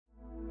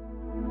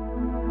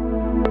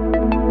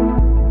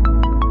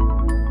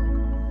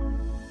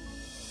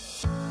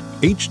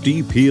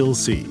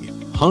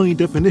HD-PLC,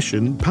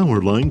 high-definition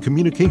power line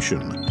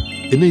communication,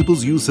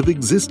 enables use of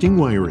existing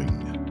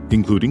wiring,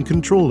 including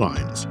control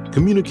lines,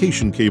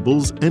 communication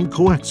cables, and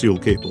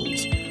coaxial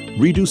cables,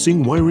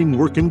 reducing wiring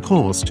work and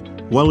cost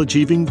while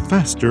achieving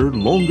faster,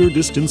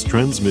 longer-distance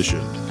transmission.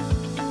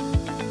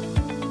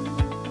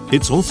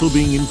 It's also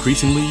being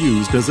increasingly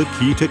used as a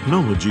key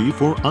technology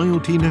for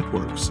IoT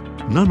networks,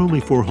 not only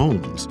for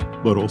homes,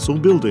 but also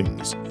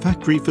buildings,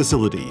 factory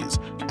facilities,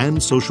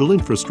 and social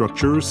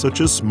infrastructure such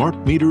as smart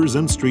meters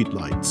and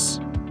streetlights.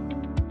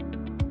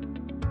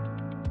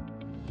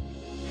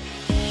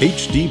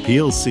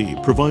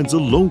 HD-PLC provides a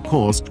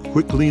low-cost,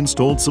 quickly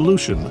installed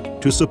solution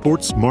to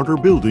support smarter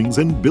buildings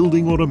and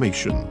building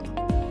automation.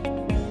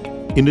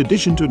 In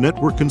addition to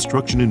network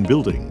construction in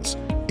buildings,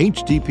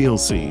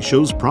 HD-PLC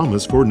shows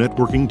promise for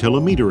networking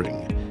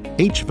telemetering,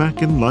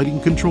 HVAC and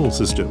lighting control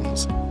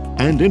systems,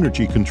 and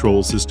energy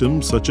control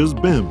systems such as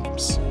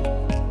BEMS.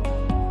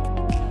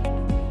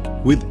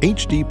 With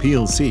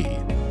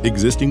HD-PLC,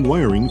 existing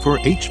wiring for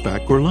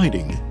HVAC or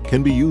lighting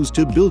can be used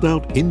to build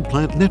out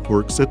in-plant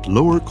networks at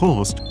lower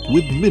cost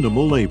with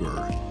minimal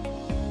labor.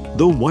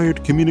 The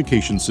wired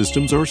communication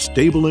systems are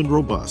stable and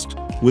robust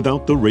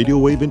without the radio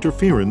wave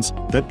interference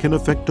that can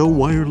affect a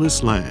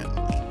wireless LAN.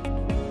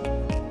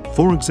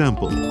 For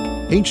example,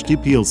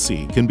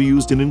 HD-PLC can be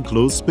used in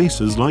enclosed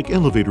spaces like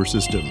elevator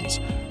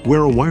systems,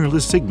 where a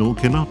wireless signal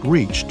cannot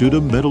reach due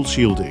to metal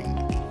shielding.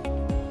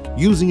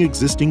 Using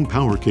existing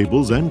power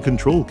cables and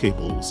control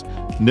cables,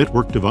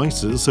 network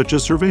devices such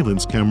as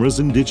surveillance cameras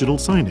and digital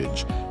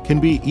signage can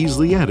be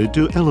easily added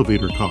to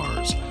elevator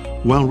cars,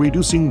 while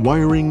reducing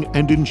wiring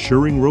and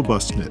ensuring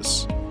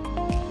robustness.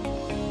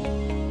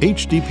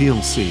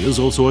 HD-PLC is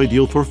also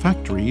ideal for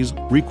factories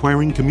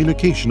requiring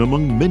communication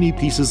among many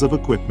pieces of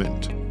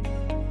equipment.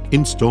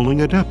 Installing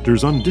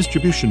adapters on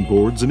distribution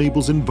boards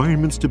enables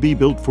environments to be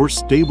built for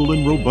stable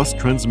and robust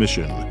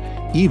transmission,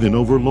 even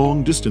over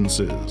long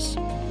distances.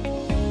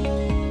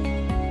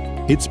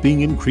 It's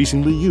being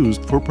increasingly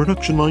used for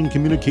production line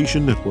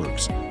communication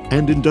networks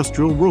and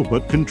industrial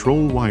robot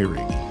control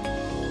wiring.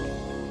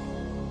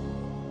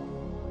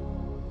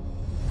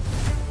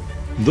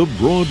 The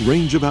broad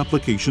range of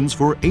applications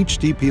for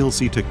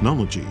HD-PLC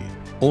technology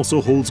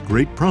also holds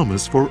great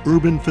promise for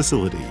urban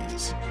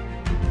facilities.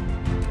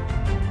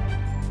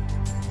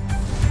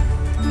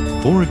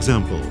 For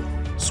example,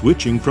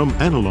 switching from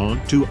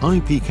analog to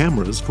IP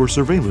cameras for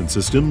surveillance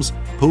systems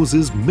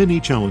poses many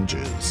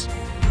challenges.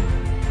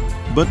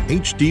 But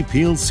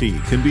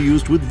HD-PLC can be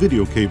used with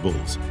video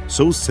cables,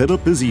 so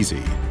setup is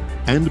easy,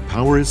 and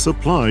power is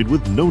supplied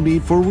with no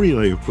need for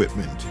relay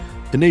equipment,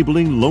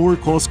 enabling lower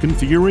cost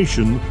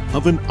configuration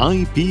of an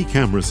IP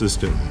camera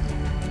system.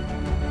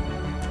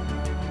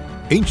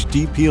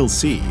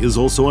 HD-PLC is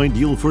also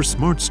ideal for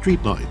smart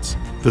streetlights,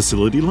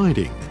 facility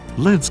lighting,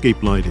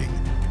 landscape lighting,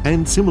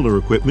 and similar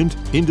equipment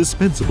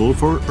indispensable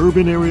for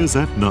urban areas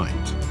at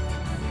night.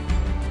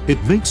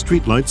 It makes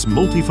streetlights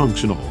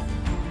multifunctional,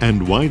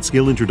 and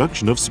wide-scale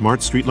introduction of smart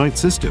streetlight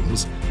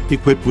systems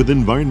equipped with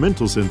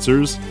environmental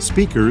sensors,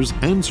 speakers,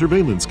 and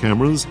surveillance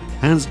cameras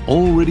has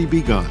already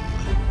begun.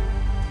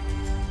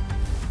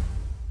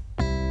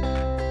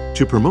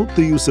 To promote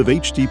the use of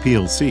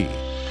HD-PLC,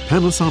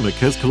 Panasonic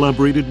has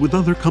collaborated with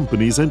other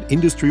companies and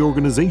industry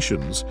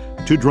organizations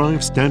to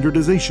drive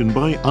standardization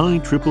by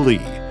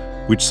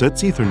IEEE, which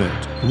sets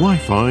Ethernet,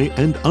 Wi-Fi,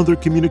 and other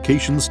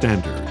communication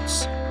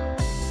standards.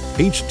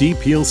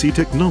 HD-PLC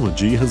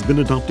technology has been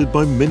adopted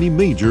by many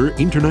major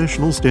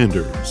international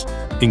standards,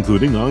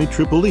 including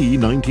IEEE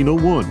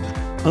 1901,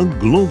 a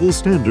global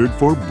standard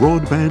for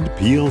broadband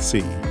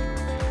PLC.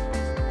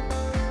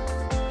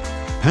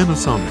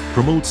 Panasonic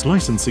promotes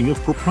licensing of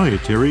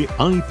proprietary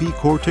IP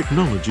core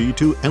technology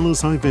to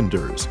LSI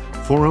vendors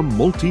for a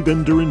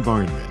multi-vendor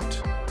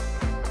environment.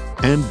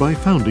 And by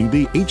founding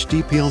the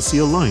HD-PLC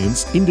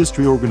Alliance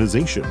industry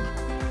organization,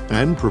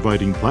 and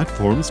providing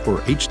platforms for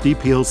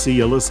HD-PLC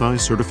LSI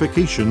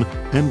certification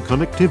and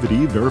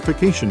connectivity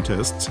verification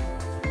tests,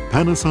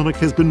 Panasonic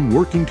has been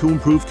working to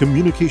improve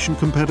communication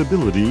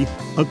compatibility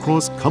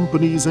across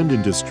companies and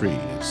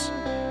industries.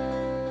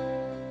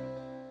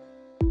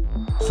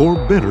 For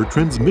better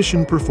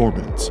transmission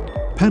performance,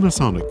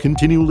 Panasonic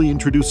continually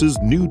introduces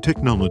new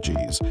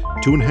technologies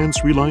to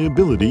enhance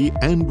reliability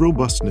and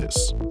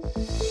robustness.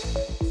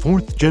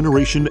 4th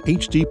generation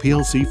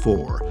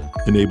HD-PLC4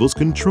 enables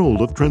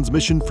control of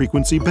transmission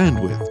frequency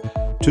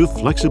bandwidth to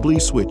flexibly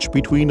switch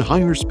between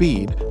higher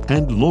speed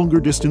and longer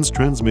distance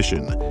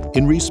transmission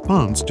in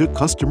response to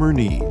customer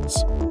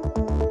needs.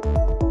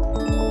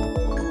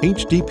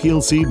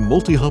 HD-PLC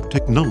multi-hop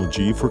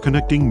technology for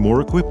connecting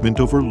more equipment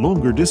over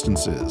longer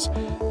distances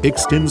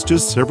extends to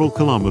several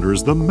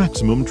kilometers the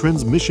maximum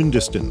transmission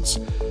distance,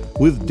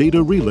 with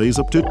data relays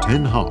up to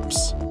 10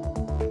 hops.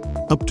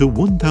 Up to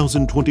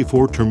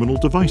 1,024 terminal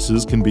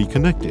devices can be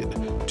connected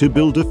to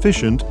build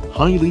efficient,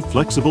 highly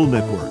flexible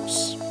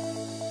networks.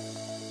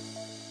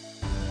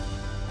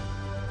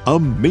 A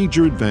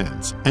major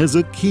advance as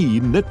a key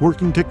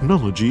networking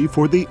technology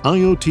for the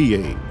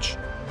IoT age,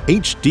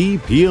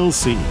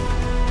 HD-PLC.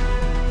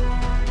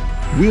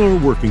 We are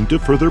working to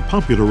further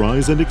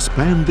popularize and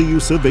expand the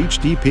use of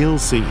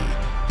HD-PLC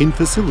in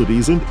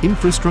facilities and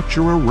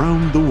infrastructure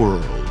around the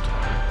world.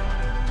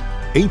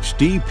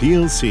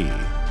 HD-PLC,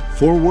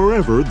 for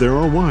wherever there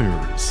are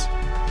wires.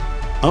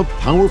 A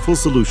powerful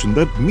solution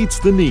that meets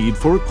the need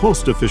for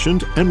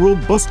cost-efficient and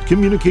robust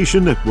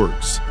communication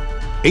networks.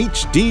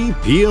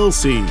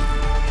 HD-PLC.